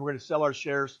and we're going to sell our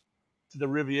shares to the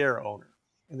Riviera owner.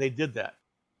 And they did that.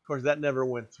 Of course, that never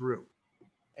went through.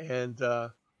 And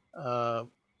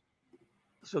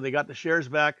so they got the shares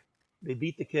back. They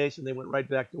beat the case and they went right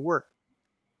back to work.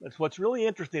 That's what's really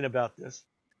interesting about this.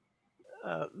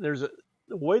 The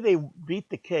way they beat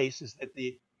the case is that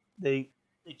they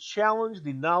challenged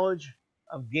the knowledge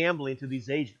of gambling to these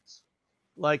agents.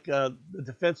 Like the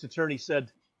defense attorney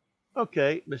said,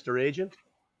 okay, Mr. Agent,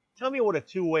 tell me what a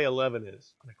two-way 11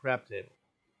 is on a crap table.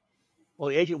 Well,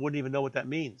 the agent wouldn't even know what that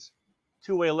means.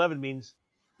 Two-way 11 means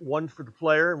one for the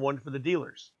player and one for the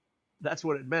dealers. That's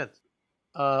what it meant.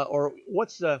 Or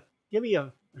give me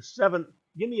a 7,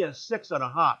 give me a 6 on a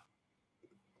hop.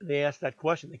 They asked that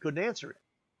question. They couldn't answer it.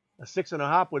 A 6 on a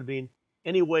hop would mean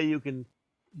any way you can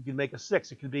make a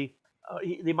 6. It could be,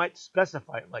 they might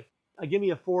specify it, like, give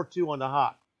me a 4-2 on the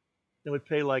hop. They would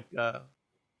pay like, I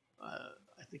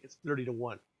think it's 30 to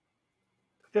 1.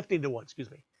 15 to 1,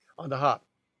 on the hop.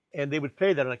 And they would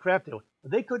pay that on a crap table.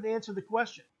 But they couldn't answer the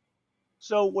question.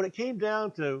 So when it came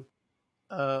down to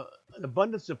an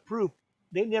abundance of proof,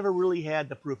 they never really had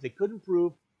the proof. They couldn't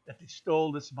prove that they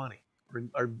stole this money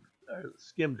or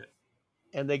skimmed it.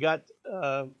 And they got,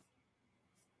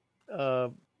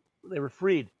 they were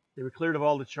freed. They were cleared of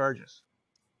all the charges.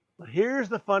 But here's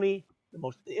the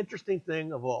most interesting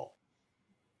thing of all.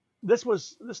 This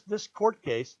court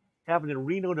case happened in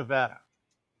Reno, Nevada,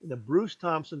 in the Bruce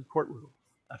Thompson courtroom,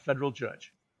 a federal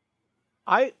judge.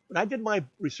 When I did my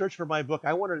research for my book,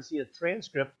 I wanted to see a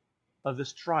transcript of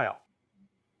this trial.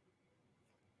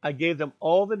 I gave them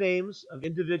all the names of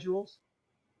individuals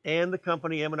and the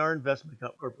company M&R Investment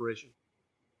Corporation,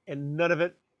 and none of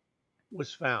it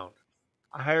was found.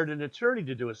 I hired an attorney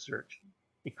to do a search.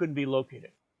 It couldn't be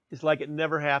located. It's like it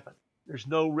never happened. There's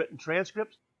no written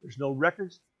transcripts. There's no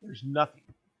records. There's nothing.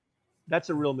 That's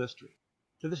a real mystery.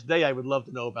 To this day, I would love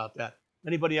to know about that.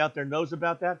 Anybody out there knows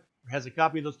about that or has a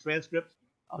copy of those transcripts?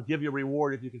 I'll give you a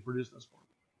reward if you can produce those for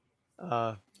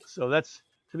me. So that's,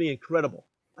 to me, incredible.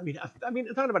 I mean, I'm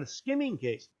talking about a skimming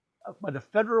case by the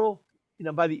federal,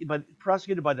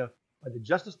 prosecuted by the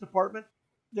Justice Department.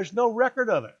 There's no record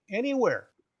of it anywhere.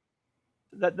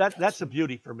 That's a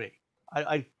beauty for me.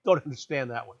 I don't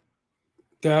understand that one.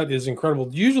 That is incredible.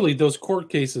 Usually those court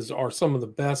cases are some of the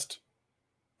best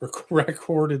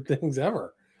recorded things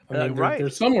ever. I mean, they're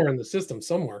somewhere in the system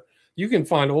somewhere. You can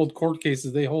find old court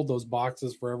cases. They hold those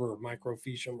boxes forever, or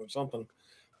microfiche them or something.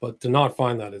 but to not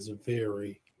find that is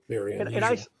very, very And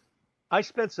unusual. I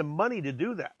spent some money to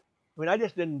do that. I mean, I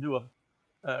just didn't do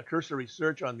a cursory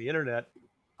search on the internet.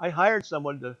 I hired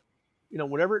someone to,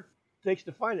 whatever it takes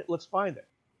to find it, let's find it.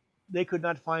 They could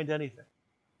not find anything.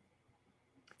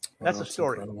 Wow, That's a that's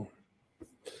story. incredible.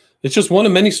 It's just one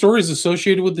of many stories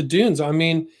associated with the dunes. I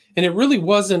mean, and it really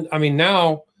wasn't. I mean,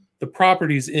 now the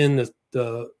property's in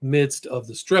the midst of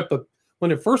the strip, but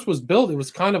when it first was built, it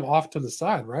was kind of off to the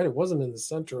side, right? It wasn't in the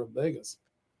center of Vegas.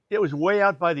 It was way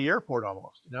out by the airport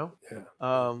almost, Yeah.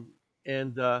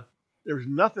 and there was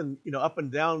nothing, up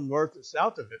and down, north and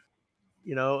south of it.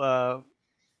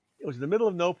 It was in the middle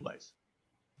of no place,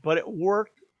 but it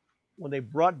worked when they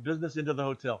brought business into the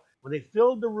hotel. When they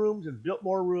filled the rooms and built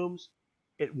more rooms,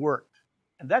 it worked.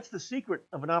 And that's the secret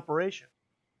of an operation.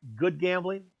 Good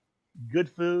gambling, good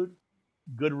food,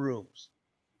 good rooms.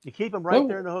 You keep them right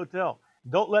there in the hotel.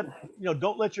 Don't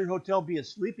let your hotel be a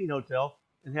sleeping hotel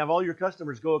and have all your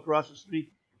customers go across the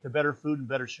street to better food and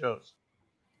better shows.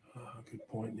 Good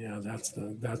point. Yeah, that's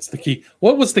the key.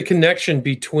 What was the connection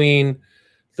between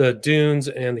the dunes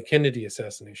and the Kennedy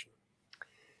assassination?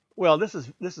 Well, this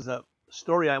is a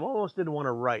story I almost didn't want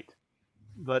to write,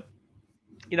 but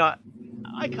you know,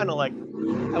 I kind of like.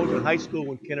 I was in high school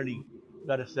when Kennedy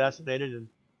got assassinated, and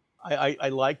I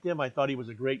liked him. I thought he was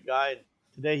a great guy. And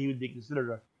today he would be considered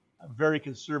a very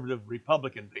conservative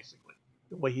Republican, basically,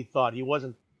 the way he thought. He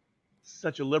wasn't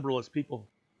such a liberal as people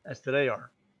as today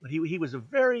are, but he was a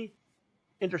very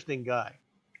interesting guy.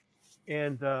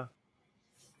 And I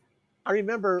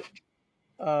remember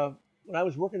when I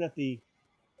was working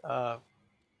uh,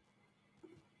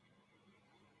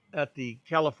 at the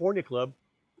California Club.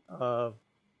 Uh,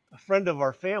 a friend of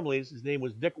our family's, his name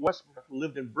was Dick Westbrook, who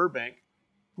lived in Burbank,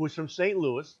 who was from St.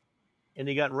 Louis, and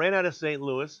he got ran out of St.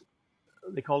 Louis.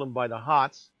 They called him by the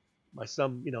Hots, by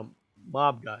some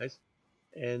mob guys,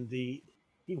 and he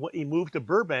moved to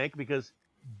Burbank because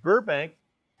Burbank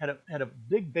had a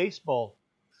big baseball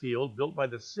field built by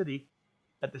the city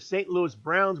that the St. Louis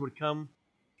Browns would come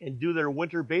and do their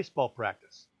winter baseball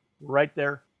practice right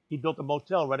there. He built a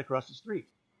motel right across the street,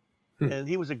 and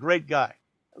he was a great guy.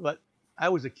 But I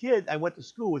was a kid. I went to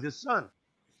school with his son,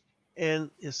 and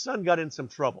his son got in some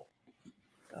trouble.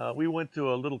 We went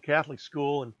to a little Catholic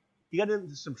school, and he got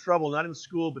into some trouble, not in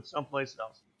school, but someplace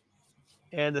else.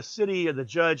 And the city and the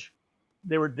judge,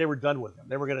 they were done with him.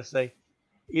 They were going to say,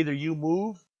 either you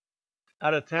move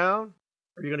out of town,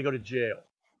 or you're going to go to jail.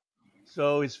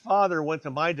 So his father went to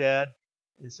my dad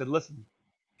and said, listen,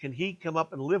 can he come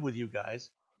up and live with you guys?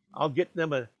 I'll get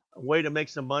them a way to make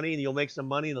some money, and you'll make some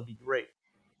money, and it'll be great.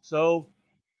 So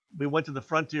we went to the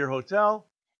Frontier Hotel,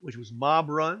 which was mob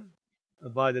run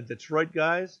by the Detroit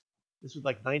guys. This was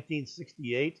like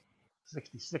 1968,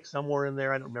 66, somewhere in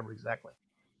there. I don't remember exactly.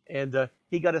 And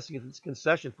he got us a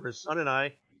concession for his son and I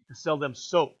to sell them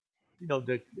soap,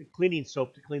 the cleaning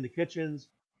soap to clean the kitchens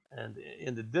and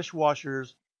in the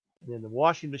dishwashers and in the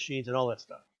washing machines and all that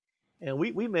stuff. And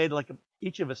we made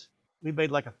each of us, we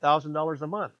made like $1,000 a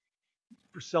month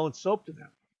for selling soap to them.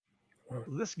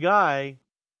 This guy,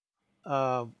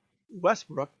 uh,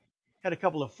 Westbrook, had a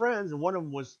couple of friends, and one of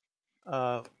them was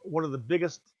one of the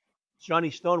biggest,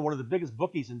 Johnny Stone, one of the biggest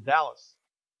bookies in Dallas.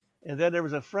 And then there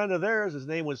was a friend of theirs, his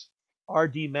name was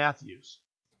R.D. Matthews,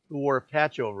 who wore a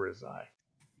patch over his eye,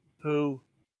 who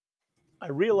I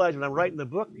realized when I'm writing the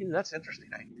book, that's interesting.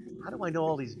 How do I know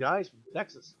all these guys from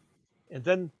Texas? And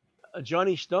then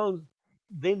Johnny Stone,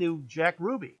 they knew Jack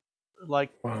Ruby, like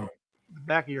Wow. the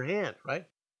back of your hand, right?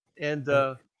 And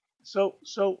so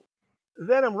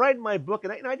then I'm writing my book,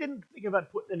 and I didn't think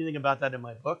about putting anything about that in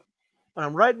my book. But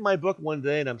I'm writing my book one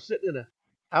day, and I'm sitting in an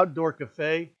outdoor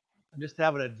cafe. I'm just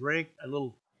having a drink, a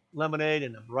little lemonade,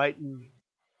 and I'm writing.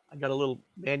 I got a little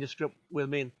manuscript with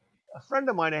me, and a friend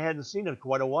of mine I hadn't seen in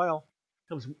quite a while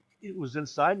comes. He was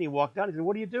inside, and he walked out. He said,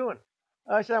 "What are you doing?"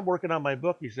 I said, "I'm working on my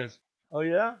book." He says, "Oh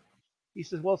yeah?" He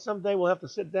says, "Well, someday we'll have to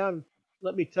sit down and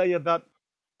let me tell you about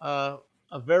uh,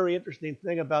 a very interesting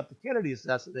thing about the Kennedy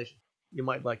assassination you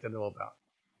might like to know about."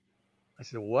 I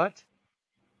said, "What?"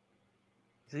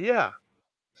 He said, "Yeah."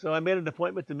 So I made an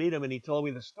appointment to meet him, and he told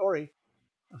me the story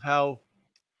of how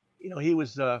he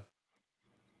was a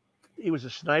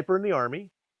sniper in the army,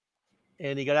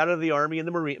 and he got out of the army in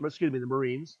the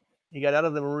Marines. He got out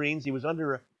of the Marines. He was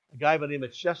under a guy by the name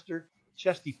of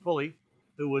Chesty Pulley,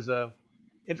 who was a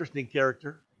interesting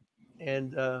character.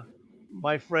 And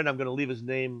my friend, I'm going to leave his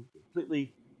name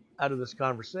completely out of this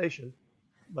conversation,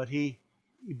 but he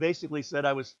basically said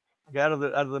I got out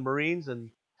of the Marines, and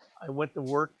I went to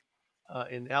work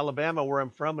in Alabama, where I'm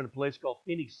from, in a place called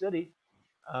Phoenix City,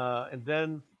 and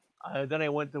then I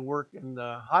went to work in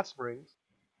Hot Springs,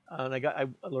 and I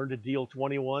learned to deal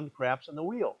 21 craps on the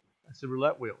wheel. That's the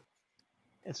roulette wheel.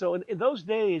 And so in those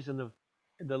days, in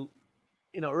the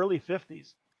early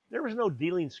 50s, there was no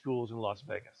dealing schools in Las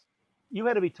Vegas. You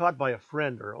had to be taught by a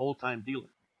friend or an old time dealer.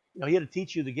 He had to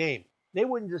teach you the game. They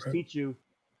wouldn't just Right. teach you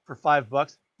for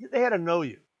 $5. They had to know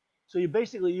you. So you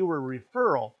were a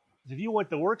referral. If you went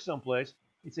to work someplace,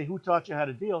 they'd say, "Who taught you how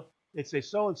to deal?" They'd say,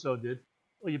 "So and so did."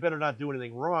 Well, you better not do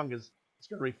anything wrong, because it's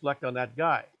going to reflect on that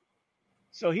guy.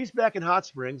 So he's back in Hot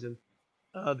Springs, and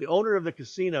the owner of the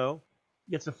casino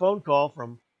gets a phone call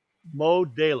from Mo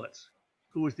Dalitz,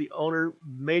 who was the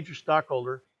major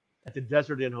stockholder at the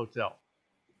Desert Inn Hotel.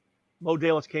 Mo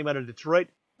Dalitz came out of Detroit,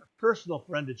 a personal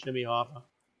friend of Jimmy Hoffa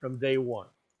from day one.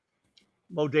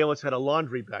 Mo Dalitz had a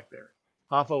laundry back there.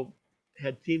 Hoffa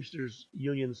had Teamsters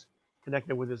unions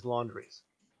connected with his laundries.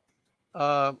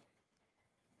 Uh,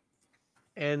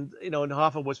 and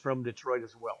Hoffa was from Detroit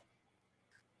as well.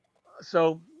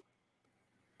 So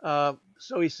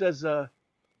he says,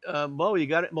 Mo, you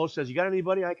got it? Mo says, "You got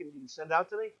anybody I can send out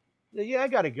to me?" "Yeah, I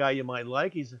got a guy you might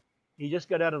like. He just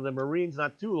got out of the Marines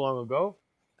not too long ago.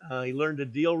 He learned to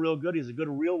deal real good. He's a good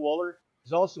reel waller.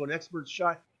 He's also an expert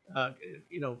uh,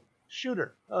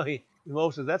 shooter."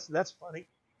 Mo says, "That's funny."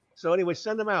 So anyway,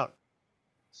 send him out.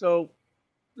 So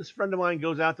this friend of mine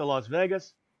goes out to Las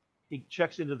Vegas. He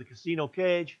checks into the casino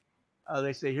cage.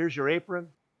 They say, "Here's your apron.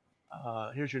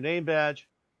 Here's your name badge.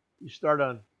 You start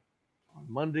on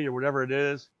Monday or whatever it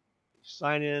is. You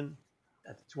sign in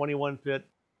at the 21 pit,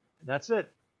 and that's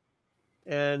it."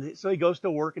 And so he goes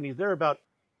to work, and he's there about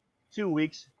 2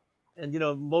 weeks. And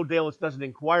Mo Dalitz doesn't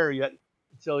inquire yet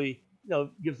until he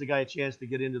gives the guy a chance to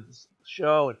get into the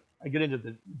show and I get into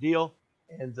the deal.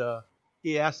 And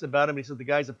he asks about him. He said the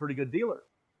guy's a pretty good dealer.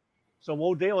 So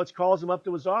Mo Dalitz calls him up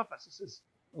to his office. He says,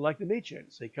 "I'd like to meet you."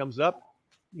 So he comes up.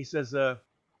 He says,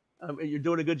 "You're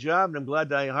doing a good job, and I'm glad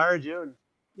that I hired you. And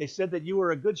they said that you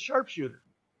were a good sharpshooter."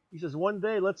 He says, "One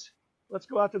day let's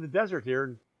go out to the desert here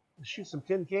and shoot some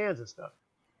tin cans and stuff."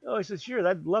 Oh, he says, "Sure,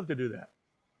 I'd love to do that."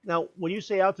 Now, when you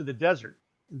say out to the desert,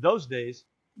 in those days,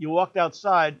 you walked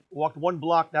outside, walked 1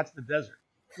 block, that's the desert.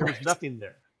 There was Right. nothing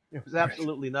there. There was Right.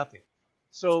 absolutely nothing.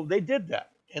 So they did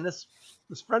that. And this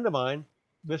friend of mine,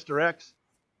 Mr. X,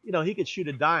 he could shoot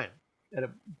a dime at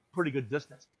a pretty good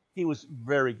distance. He was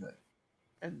very good.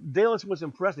 And Dalitz was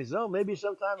impressed. He said, "Oh, maybe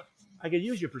sometime I could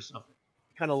use you for something."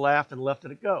 Kind of laughed and let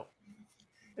it go.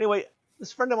 Anyway,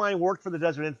 this friend of mine worked for the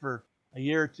Desert Inn for a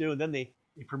year or two, and then they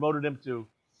promoted him to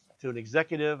an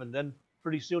executive, and then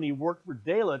pretty soon he worked for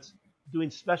Dalitz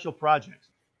doing special projects,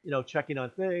 checking on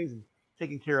things and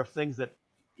taking care of things that,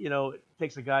 it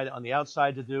takes a guy on the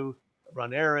outside to do,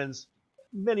 run errands,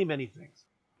 many, many things.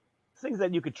 Things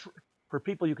that you could, for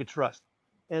people you could trust.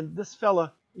 And this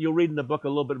fella, you'll read in the book a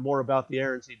little bit more about the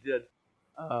errands he did.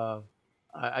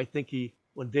 I think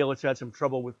when Dalitz had some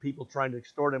trouble with people trying to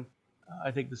extort him, I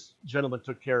think this gentleman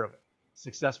took care of it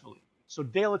successfully. So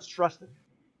Dalitz trusted him.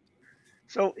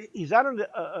 So he's out on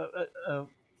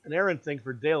an errand thing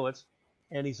for Dalitz,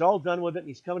 and he's all done with it, and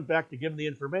he's coming back to give him the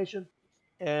information.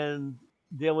 And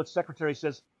Dalitz's secretary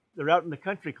says, "They're out in the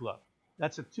country club."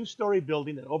 That's a 2-story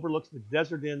building that overlooks the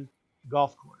Desert Inn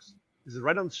golf course. This is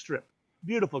right on the strip.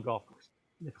 Beautiful golf course.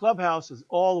 And the clubhouse is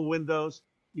all windows.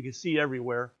 You can see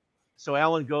everywhere. So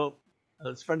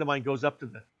this friend of mine goes up to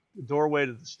the doorway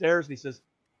to the stairs, and he says,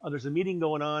 "Oh, there's a meeting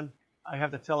going on. I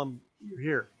have to tell him you're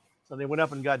here." So they went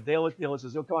up and got Dalitz. Dalitz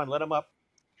says, "Oh, come on, let him up."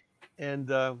 And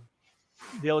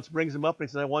Dalitz brings him up and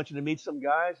he says, "I want you to meet some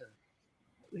guys." And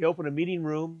they open a meeting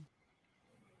room,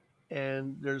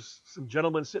 and there's some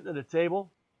gentlemen sitting at a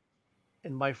table.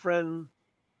 And my friend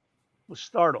was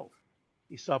startled.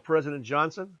 He saw President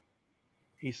Johnson.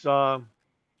 He saw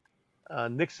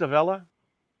Nick Savella,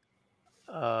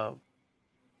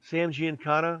 Sam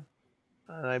Giancana,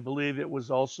 and I believe it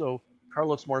was also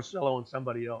Carlos Marcello and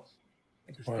somebody else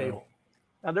at this table.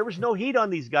 Now, there was no heat on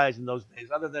these guys in those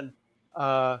days, other than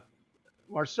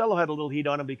Marcello had a little heat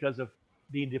on him because of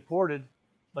being deported,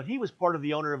 but he was part of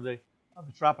the owner of the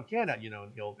Tropicana, in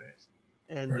the old days.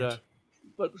 And Right.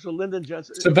 but so Lyndon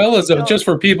Johnson. Savella's just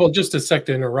for people, just a sec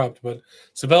to interrupt, but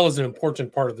Savella's an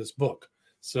important part of this book.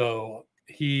 So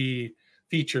he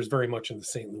features very much in the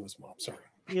St. Louis mob. Sorry.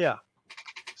 Yeah.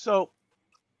 So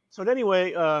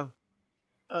anyway,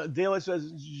 Dalitz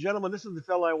says, "Gentlemen, this is the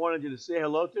fellow I wanted you to say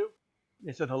hello to." And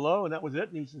they said hello, and that was it.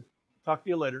 And he said, "Talk to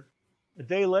you later." A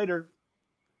day later,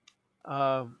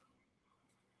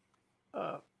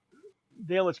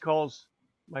 Dalitz calls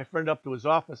my friend up to his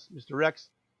office, Mr. X,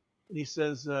 and he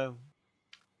says, "You'd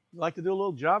like to do a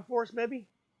little job for us, maybe?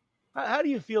 How do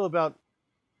you feel about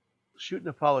shooting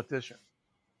a politician?"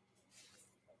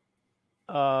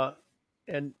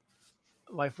 And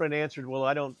my friend answered, "Well,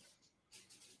 I don't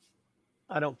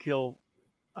kill,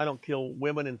 I don't kill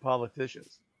women and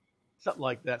politicians." Something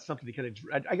like that. Something to kind of.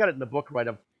 I got it in the book right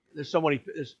up. There's so many.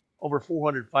 There's over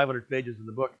 400, 500 pages in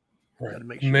the book. Right. Got to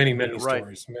make sure Many, I get many it right.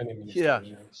 stories. Many Yeah.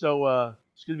 stories. Yeah. So,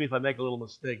 excuse me if I make a little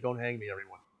mistake. Don't hang me,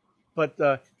 everyone.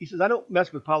 But he says, I don't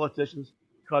mess with politicians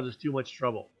because it's too much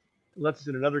trouble. Unless it's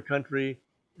in another country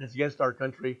and it's against our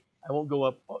country, I won't go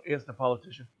up against a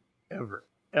politician ever,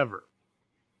 ever.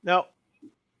 Now,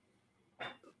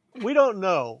 we don't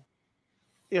know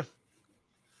if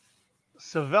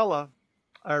Savella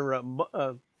or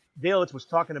Dalitz was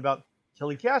talking about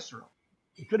killing Castro.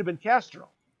 It could have been Castro.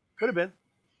 Could have been.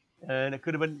 And it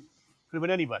could have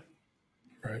been anybody.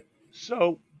 Right.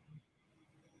 So,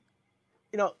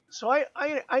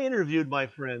 I interviewed my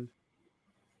friend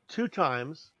 2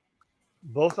 times,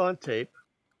 both on tape,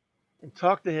 and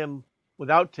talked to him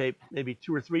without tape maybe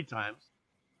 2 or 3 times.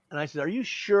 And I said, "Are you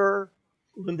sure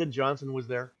Lyndon Johnson was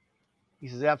there?" He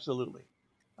says, "Absolutely."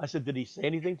 I said, "Did he say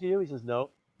anything to you?" He says, "No."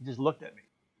 He just looked at me.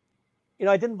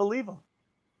 I didn't believe him.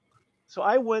 So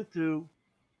I went to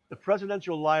the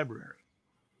presidential library.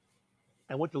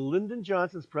 I went to Lyndon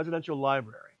Johnson's presidential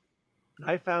library, and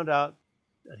I found out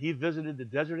that he visited the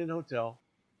Desert Inn Hotel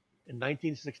in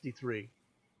 1963,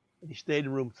 and he stayed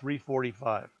in room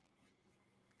 345.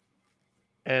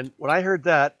 And when I heard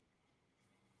that,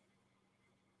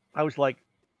 I was like,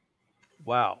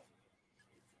 wow.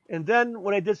 And then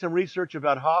when I did some research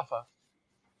about Hoffa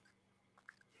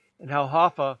and how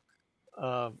Hoffa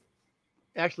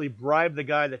actually bribed the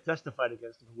guy that testified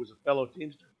against him, who was a fellow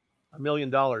Teamster, $1 million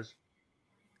to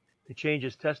change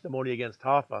his testimony against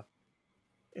Hoffa.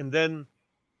 And then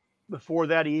before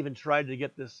that, he even tried to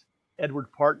get this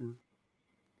Edward Parton,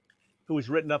 who was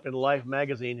written up in Life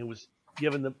magazine, who was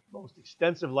given the most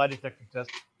extensive lie detector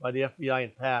test by the FBI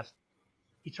and passed.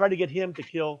 He tried to get him to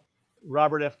kill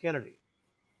Robert F. Kennedy.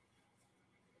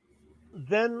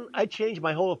 Then I changed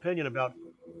my whole opinion about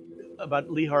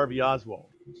Lee Harvey Oswald.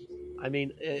 I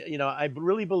mean, I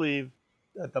really believe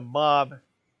that the mob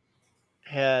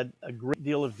had a great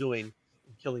deal of doing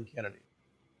in killing Kennedy.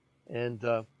 And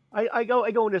I go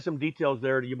into some details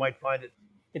there. You might find it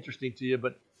interesting to you,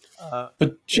 but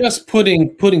just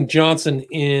putting Johnson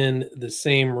in the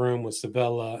same room with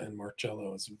Savella and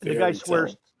Marcello is very the guy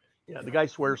swears. telling. Yeah, the guy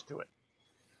swears to it,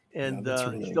 and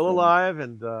really he's still alive.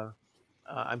 And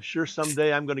I'm sure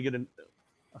someday I'm going to get a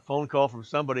phone call from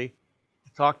somebody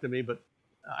to talk to me, but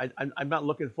I'm not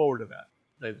looking forward to that.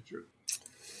 To tell you the truth.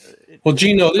 Well,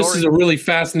 Geno, this is a really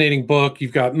fascinating book.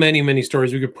 You've got many, many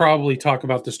stories. We could probably talk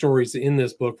about the stories in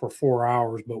this book for 4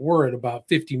 hours, but we're at about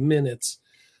 50 minutes.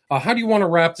 How do you want to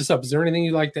wrap this up? Is there anything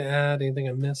you'd like to add? Anything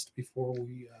I missed before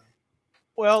we?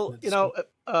 Well,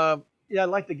 I'd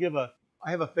like to give I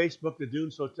have a Facebook, the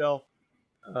Dunes Hotel,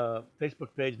 Facebook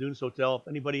page, Dunes Hotel. If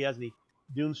anybody has any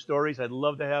Dune stories, I'd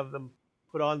love to have them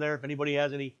put on there. If anybody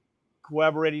has any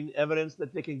corroborating evidence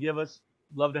that they can give us,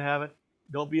 love to have it.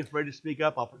 Don't be afraid to speak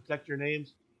up. I'll protect your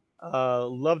names.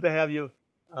 Love to have you.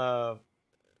 I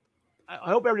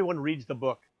hope everyone reads the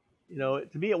book. To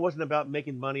me, it wasn't about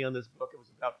making money on this book. It was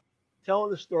about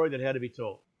telling the story that had to be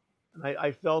told. And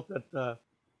I felt that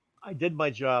I did my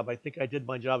job. I think I did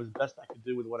my job as best I could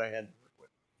do with what I had to work with.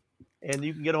 And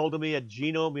you can get a hold of me at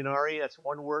Geno Munari. That's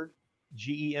one word,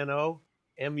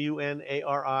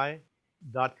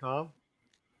 GenoMunari.com,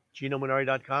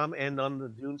 GenoMunari.com, and on the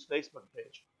Dunes Facebook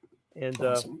page. And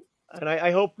awesome. And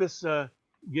I hope this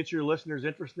gets your listeners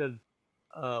interested,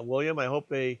 William. I hope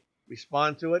they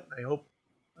respond to it. I hope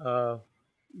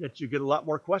that you get a lot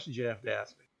more questions you have to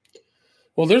ask me.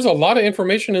 Well, there's a lot of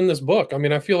information in this book. I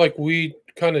mean, I feel like we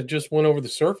kind of just went over the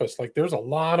surface. Like, there's a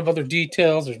lot of other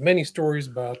details. There's many stories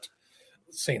about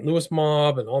St. Louis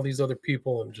mob and all these other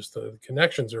people, and just the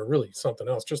connections are really something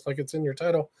else, just like it's in your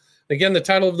title. Again, the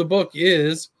title of the book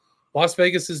is Las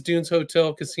Vegas's Dunes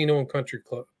Hotel, Casino, and Country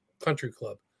Club.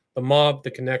 The Mob,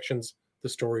 the Connections, the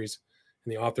Stories,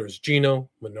 and the author is Geno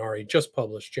Munari, just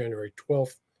published January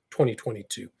 12th,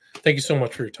 2022. Thank you so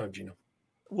much for your time, Geno.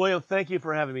 William, thank you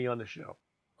for having me on the show.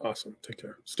 Awesome. Take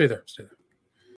care. Stay there.